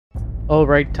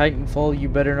Alright, Titanfall, you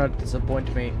better not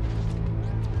disappoint me.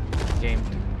 Game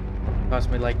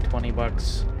cost me like 20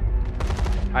 bucks.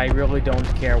 I really don't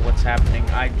care what's happening.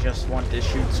 I just want to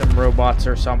shoot some robots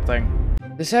or something.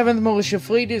 The 7th Militia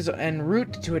Fleet is en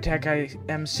route to attack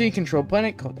IMC-controlled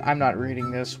planet called... I'm not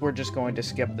reading this. We're just going to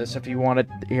skip this. If you want it,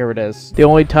 here it is. The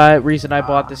only reason I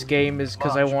bought this game is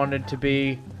because I wanted to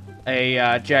be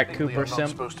a Jack Cooper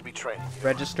simp.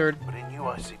 Registered. But in you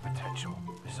I see potential.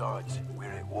 Besides,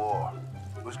 we're at war.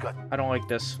 Who's got... I don't like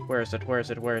this. Where is it? Where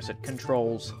is it? Where is it?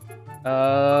 Controls.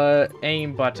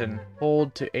 Aim button.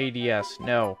 Hold to ADS.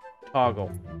 No. Toggle.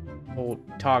 Hold.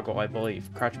 Toggle, I believe.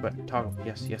 Crouch button. Toggle.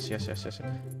 Yes, yes, yes, yes, yes.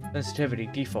 Sensitivity.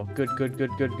 Default. Good, good,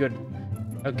 good, good, good.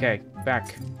 Okay.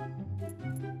 Back.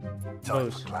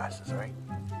 Close. Classes, right?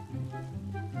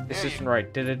 This isn't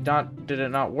right. Did it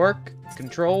not work?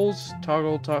 Controls.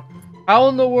 Toggle. How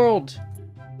in the world?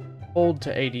 Hold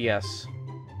to ADS.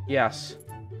 Yes.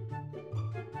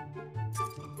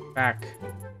 Back.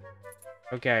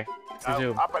 Okay.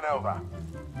 Resume. Up and over.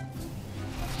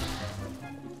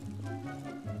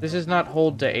 This is not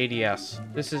hold to ADS.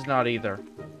 This is not either.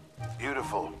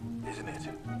 Beautiful, isn't it?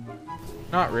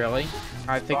 Not really.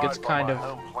 I think it's kind of...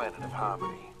 home planet of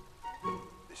Harmony.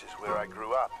 This is where I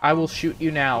grew up. I will shoot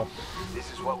you now.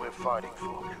 This is what we're fighting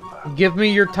for, Cooper. Give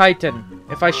me your Titan.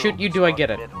 If I shoot you, do I get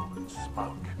it?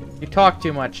 You talk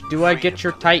too much. Do I get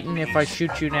your Titan if I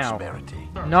shoot you now?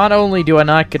 Not only do I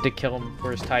not get to kill him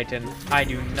for his Titan, I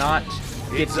do not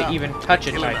get to even touch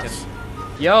a Titan.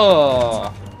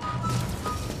 Yo!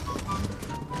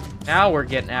 Now we're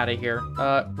getting out of here.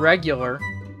 Regular.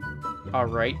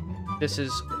 Alright. This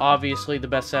is obviously the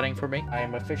best setting for me. I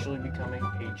am officially becoming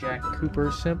a Jack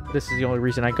Cooper simp. This is the only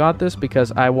reason I got this,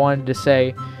 because I wanted to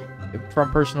say,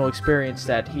 from personal experience,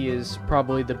 that he is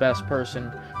probably the best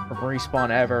person from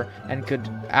Respawn ever, and could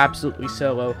absolutely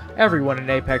solo everyone in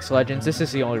Apex Legends. This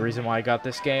is the only reason why I got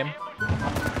this game.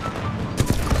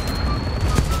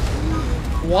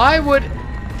 Why would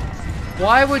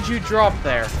you drop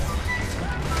there?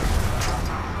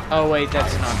 Oh wait,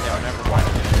 that's not there, never mind.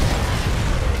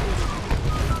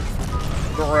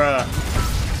 Bruh.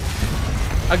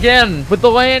 Again, with the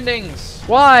landings!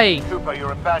 Why? Cooper,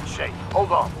 you're in bad shape.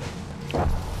 Hold on.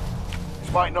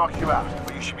 This might knock you out,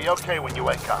 but you should be okay when you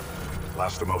wake up.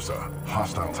 Lastimosa,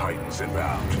 hostile Titans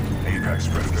inbound. Apex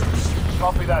predators.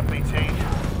 Copy that, BT.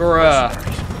 Bruh.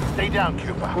 Mercenaries. Stay down,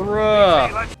 Cooper. Bruh.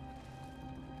 BT, let's...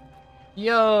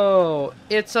 Yo,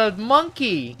 it's a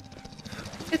monkey.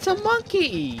 It's a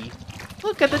monkey.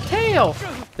 Look at the tail.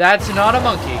 That's not a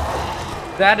monkey.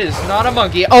 That is not a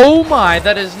monkey. Oh my,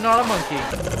 that is not a monkey.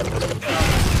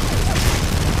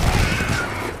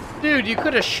 Dude, you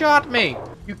could have shot me.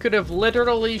 You could have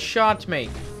literally shot me.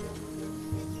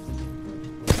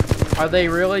 Are they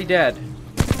really dead?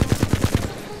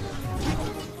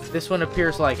 This one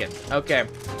appears like it. Okay,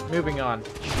 moving on.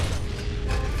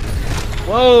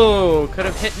 Whoa, could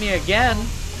have hit me again.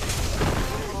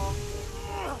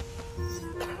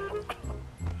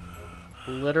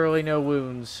 Literally no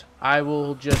wounds. I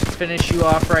will just finish you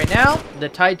off right now. The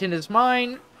Titan is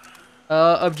mine.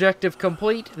 Objective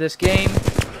complete. This game,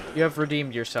 you have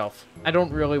redeemed yourself. I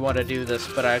don't really want to do this,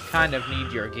 but I kind of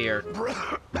need your gear.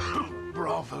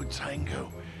 Bravo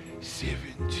Tango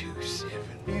 727.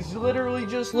 He's literally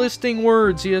just listing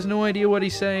words. He has no idea what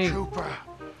he's saying. Cooper,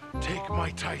 take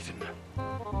my Titan.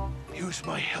 Use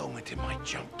my helmet in my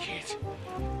jump kit.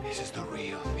 This is the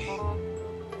real thing.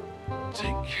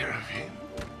 Take care of him.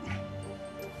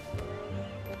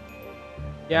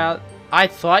 Yeah, I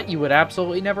thought you would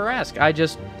absolutely never ask. I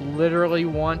just literally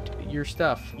want your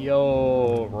stuff.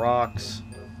 Yo, rocks.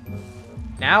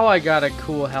 Now I got a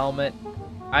cool helmet.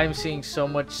 I'm seeing so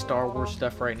much Star Wars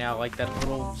stuff right now, like that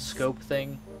little scope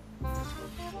thing.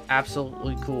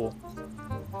 Absolutely cool.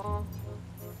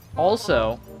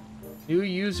 Also, new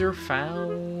user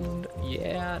found.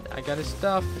 Yeah, I got his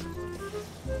stuff.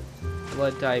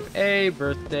 Blood type A,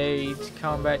 birth date,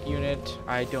 combat unit.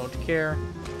 I don't care.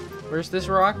 Where's this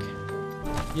rock?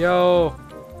 Yo,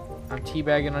 I'm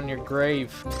teabagging on your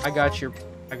grave. I got your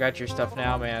stuff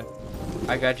now, man.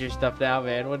 I got your stuff now,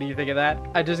 man. What do you think of that?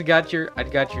 I got your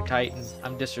Titan.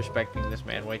 I'm disrespecting this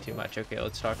man way too much. Okay,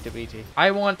 let's talk to BT.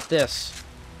 I want this.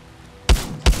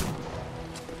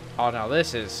 Oh no,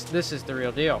 this is the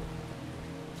real deal.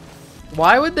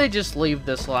 Why would they just leave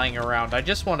this lying around? I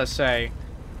just want to say,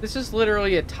 this is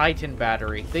literally a Titan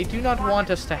battery. They do not want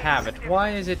us to have it. Why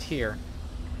is it here?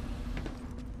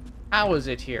 How is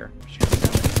it here?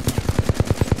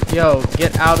 Yo,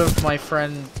 get out of my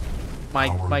friend,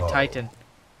 my Titan.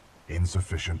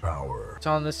 Insufficient power. It's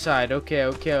on this side. Okay,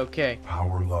 okay, okay.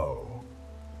 Power low.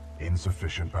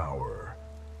 Insufficient power.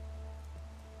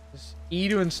 Just E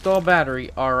to install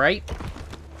battery. Alright.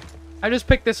 I just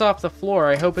picked this off the floor.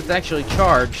 I hope it's actually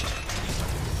charged.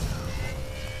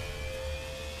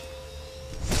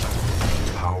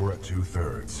 Power at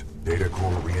 2/3. Data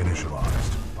core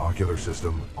reinitialized. Ocular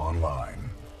system online.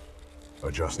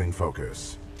 Adjusting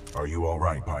focus. Are you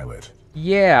alright, pilot?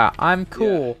 Yeah, I'm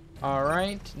cool. Yeah.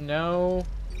 Alright, no.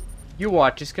 You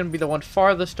watch, it's gonna be the one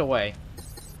farthest away.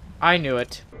 I knew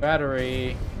it.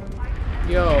 Battery.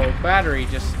 Yo, battery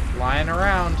just lying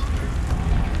around.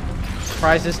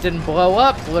 Surprised this didn't blow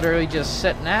up, literally just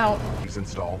sitting out. Please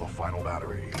install the final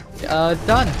battery.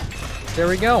 Done. There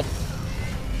we go.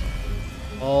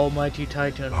 Almighty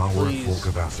Titan, Power please. at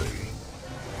full capacity.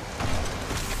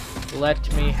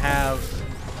 Let me have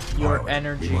your Pilot,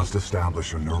 energy. We must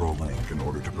establish a neural link in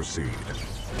order to proceed.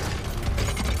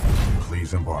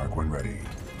 Please embark when ready.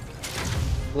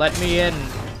 Let me in.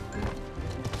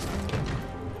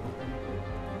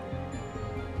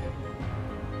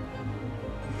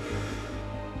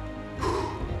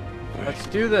 Let's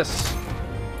do this.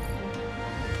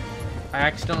 I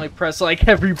accidentally pressed like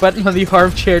every button on the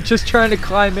armchair just trying to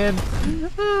climb in.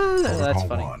 That's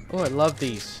funny. Oh, I love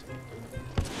these.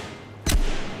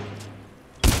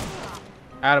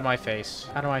 Out of my face.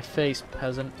 Out of my face,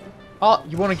 peasant. Oh,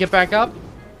 you want to get back up?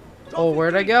 Oh,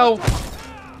 where'd I go?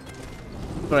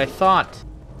 What I thought.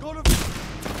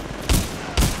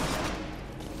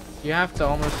 You have to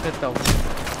almost hit the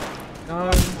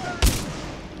gun.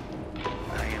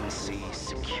 IMC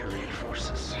security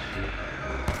forces.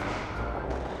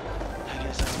 I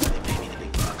guess that's why they pay me the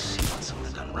big bucks. You want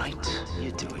something done right?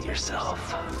 You do it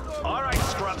yourself. All right,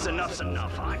 scrubs, enough's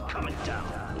enough. I'm coming down.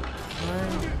 We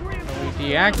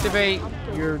deactivate.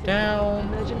 You're down.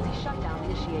 Emergency shutdown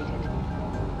initiated.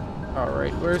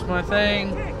 Alright, where's my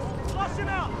thing?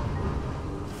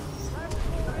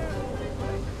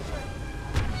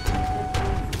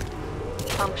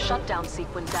 Pump shutdown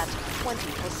sequence at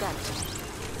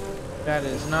 20%. That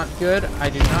is not good. I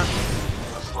do not.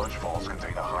 The sludge falls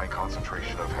contain a high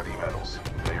concentration of heavy metals.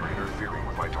 They are interfering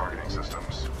with my targeting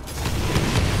systems.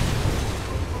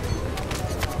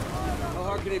 How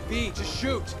hard can it be? Just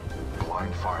shoot!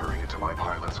 Blind firing into my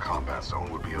pilot's combat zone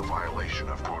would be a violation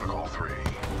of Protocol 3.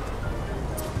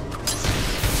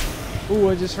 Ooh,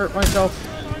 I just hurt myself.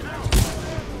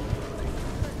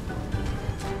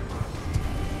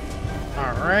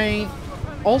 Alright.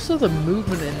 Also, the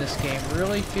movement in this game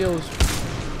really feels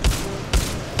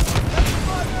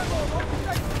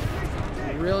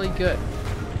really good.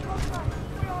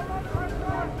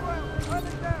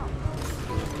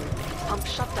 Pump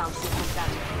shutdown sequence at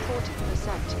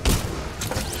 40%.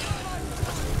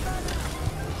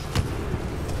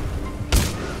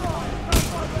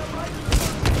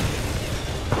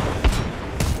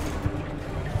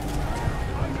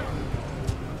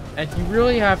 And you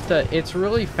really have to, it's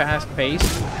really fast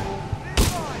paced.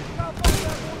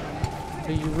 So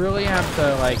you really have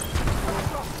to, like,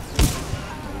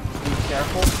 be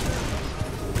careful.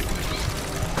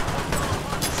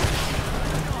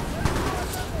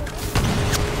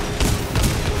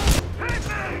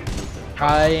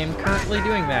 I am currently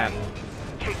doing that.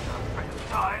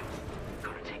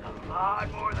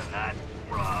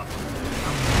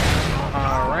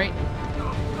 Alright.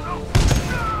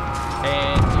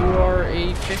 And you are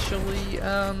officially,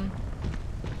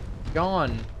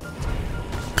 gone.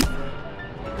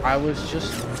 I was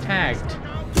just tagged.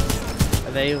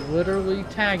 They literally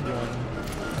tagged one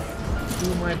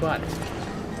to my butt.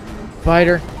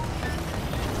 Fighter.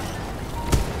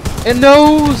 It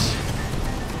knows!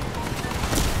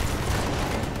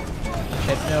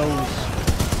 It knows.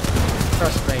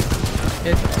 Trust me.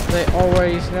 They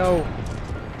always know.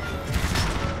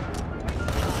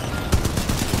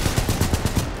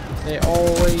 They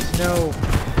always know.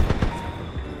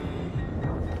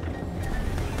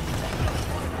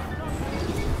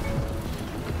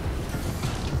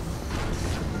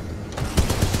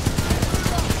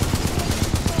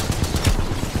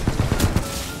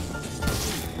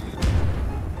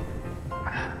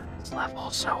 This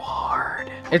level's so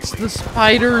hard. It's the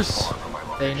spiders.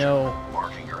 They know.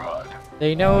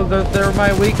 They know that they're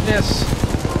my weakness.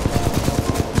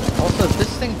 Also, this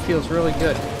thing feels really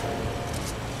good.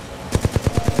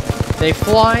 They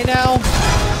fly now?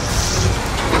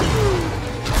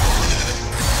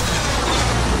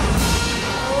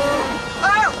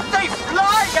 Oh, they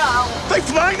fly now! They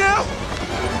fly now?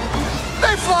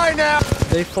 They fly now!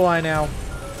 They fly now.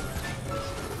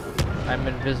 I'm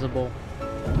invisible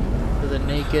to the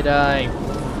naked eye.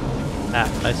 Ah,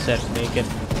 I said naked.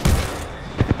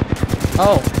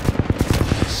 Oh,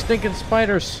 stinking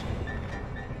spiders.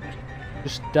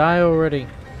 Just die already.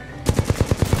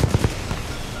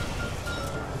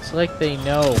 It's like they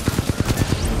know.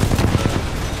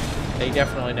 They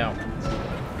definitely know.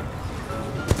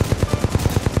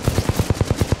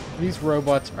 These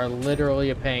robots are literally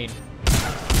a pain.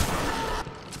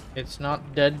 It's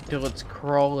not dead till it's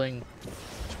crawling.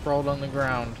 Sprawled on the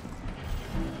ground.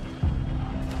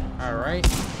 Alright.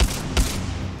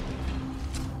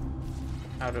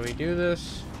 How do we do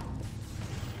this?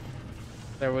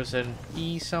 There was an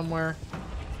E somewhere.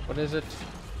 What is it?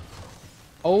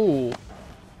 Oh!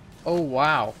 Oh,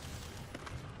 wow.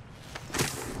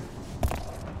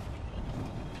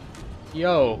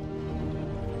 Yo.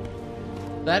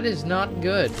 That is not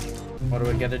good. What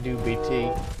do we gotta do, BT?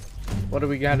 What do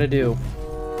we gotta do?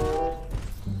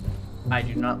 I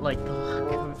do not like the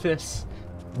look of this.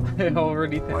 I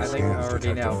already think My I scans already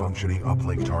detect a know. functioning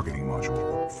uplink targeting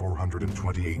module,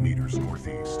 428 meters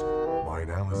northeast. My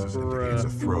analysis indicates a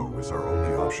throw is our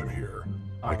only option here.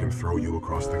 I can throw you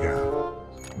across the gap.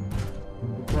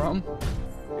 From?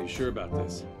 Are you sure about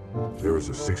this? There is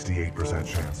a 68%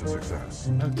 chance of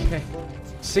success. Okay.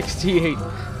 68.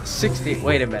 60.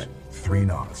 Wait a minute. 3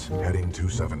 knots, heading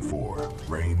 274.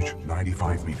 Range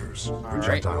 95 meters.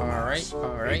 Projectile mass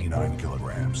alright. 89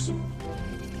 kilograms.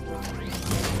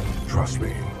 Trust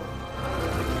me.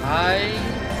 I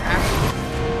have to.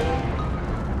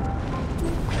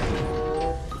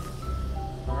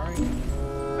 Alright.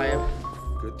 I have.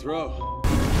 Good throw.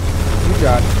 You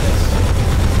got this.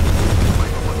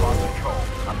 Lost control.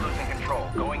 I'm losing control.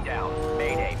 Going down.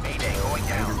 Mayday, mayday, going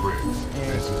down. Briggs,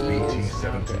 this is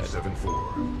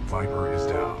BT-7274. Viper is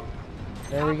down.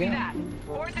 There we Copy go. that.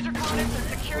 Board the Draconis and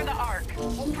secure the Ark.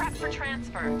 We'll prep for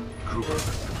transfer. Cooper,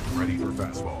 ready for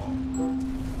fastball.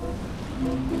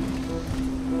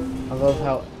 I love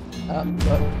how.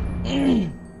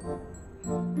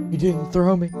 You didn't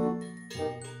throw me.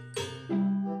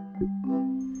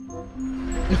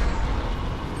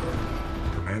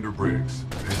 Commander Briggs,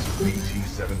 this is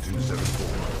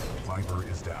BT-7274. Viper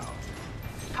is down.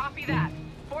 Copy that.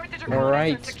 Board the Draconis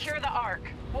Alright. and secure the Ark.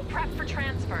 We'll prep for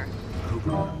transfer.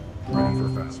 Cooper, ready for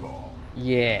fastball.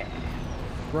 Yeah.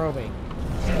 Throw me.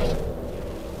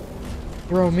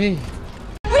 Throw me.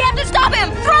 We have to stop him!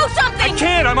 Throw something!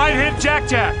 Can't! I might hit Jack!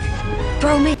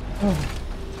 Throw me.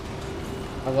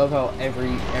 I love how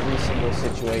every single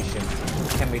situation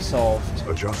can be solved.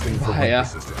 Adjusting for Via. link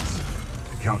assistance.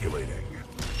 Calculating.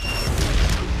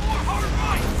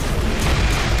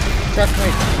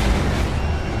 Checkmate.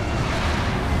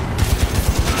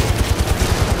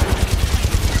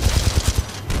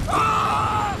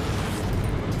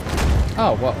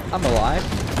 Oh, well, I'm alive.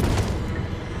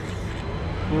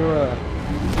 Bruh.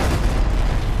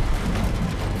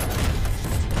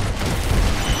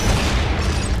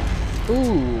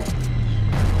 Ooh.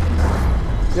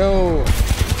 Yo.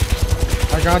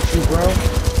 I got you, bro.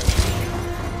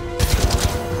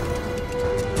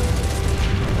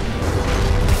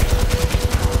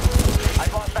 I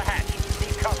lost the hatch.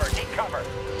 Need cover, need cover.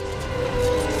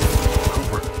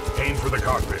 Cooper, aim for the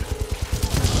cockpit.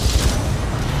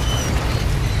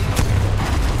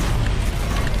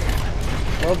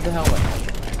 Love the helmet.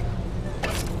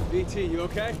 BT, you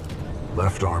okay?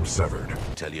 Left arm severed.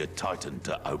 Tell your Titan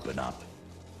to open up.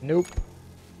 Nope.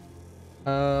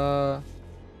 Now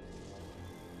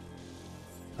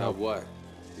what?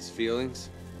 His feelings?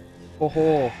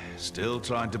 Oh. Still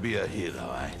trying to be a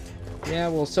hero, eh? Yeah,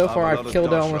 well, so far I've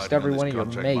killed almost every one of your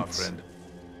mates.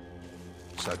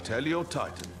 So tell your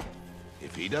Titan,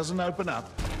 if he doesn't open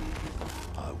up,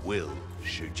 I will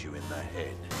shoot you in the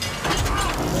head.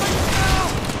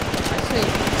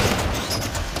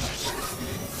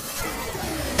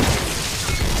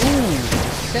 Ooh,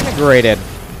 disintegrated.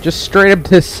 Just straight up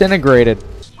disintegrated.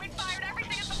 We fired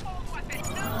everything at the fold weapon. No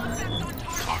effect on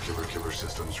target. Ocular killer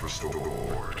systems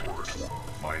restored.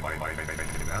 My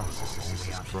analysis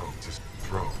is throw.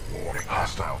 Warning.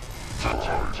 Hostile.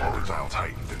 Hostile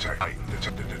Titan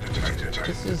detected.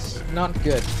 This is not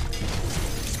good.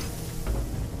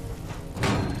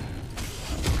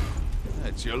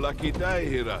 It's your lucky day,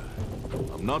 hero.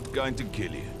 I'm not going to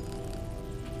kill you.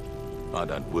 I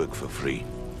don't work for free.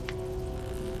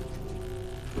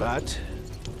 But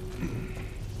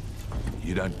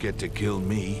you don't get to kill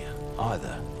me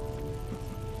either.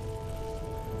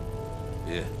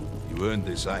 Yeah, you earned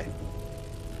this, eh?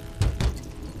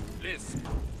 Liz,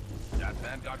 that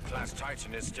Vanguard-class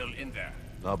Titan is still in there.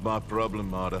 Not my problem,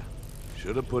 Marta.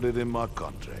 Should have put it in my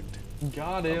contract.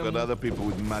 Got I've got other people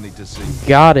with money to see.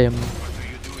 Got him. What are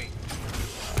you doing?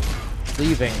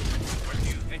 Leaving. What do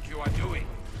you think you are doing?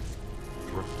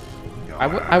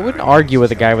 I wouldn't argue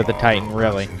with a guy with a Titan,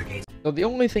 really. So the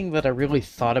only thing that I really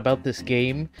thought about this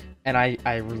game, and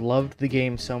I loved the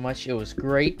game so much, it was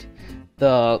great,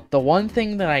 The one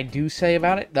thing that I do say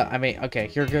about it, I mean, okay,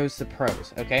 here goes the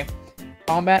pros, okay?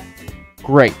 Combat,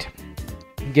 great.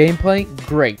 Gameplay,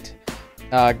 great.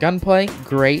 Gunplay,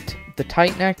 great. The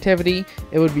Titan activity,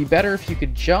 it would be better if you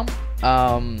could jump.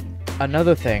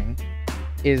 Another thing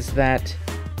is that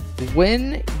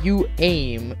when you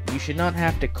aim, you should not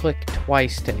have to click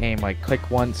twice to aim. Like, click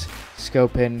once,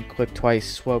 scope in, click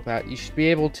twice, swope out. You should be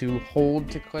able to hold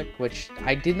to click, which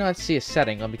I did not see a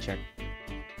setting. Let me check.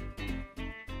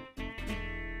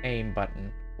 Aim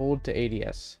button. Hold to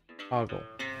ADS. Toggle.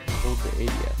 Hold to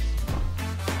ADS.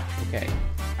 Okay.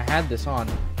 I had this on.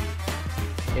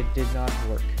 It did not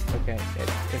work. Okay.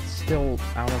 It's still,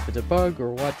 I don't know if it's a bug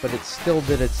or what, but it still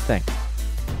did its thing.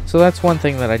 So that's one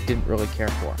thing that I didn't really care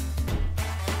for.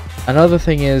 Another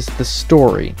thing is the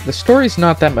story. The story's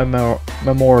not that memorable.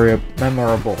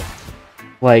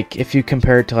 Like, if you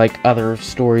compare it to, like, other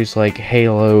stories like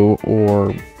Halo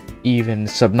or even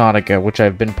Subnautica, which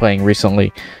I've been playing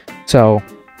recently. So,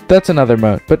 that's another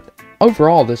mode. But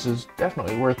overall, this is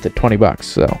definitely worth it, 20 bucks.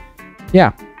 So,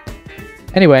 yeah.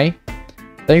 Anyway,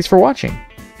 thanks for watching.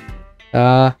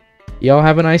 Y'all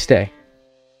have a nice day.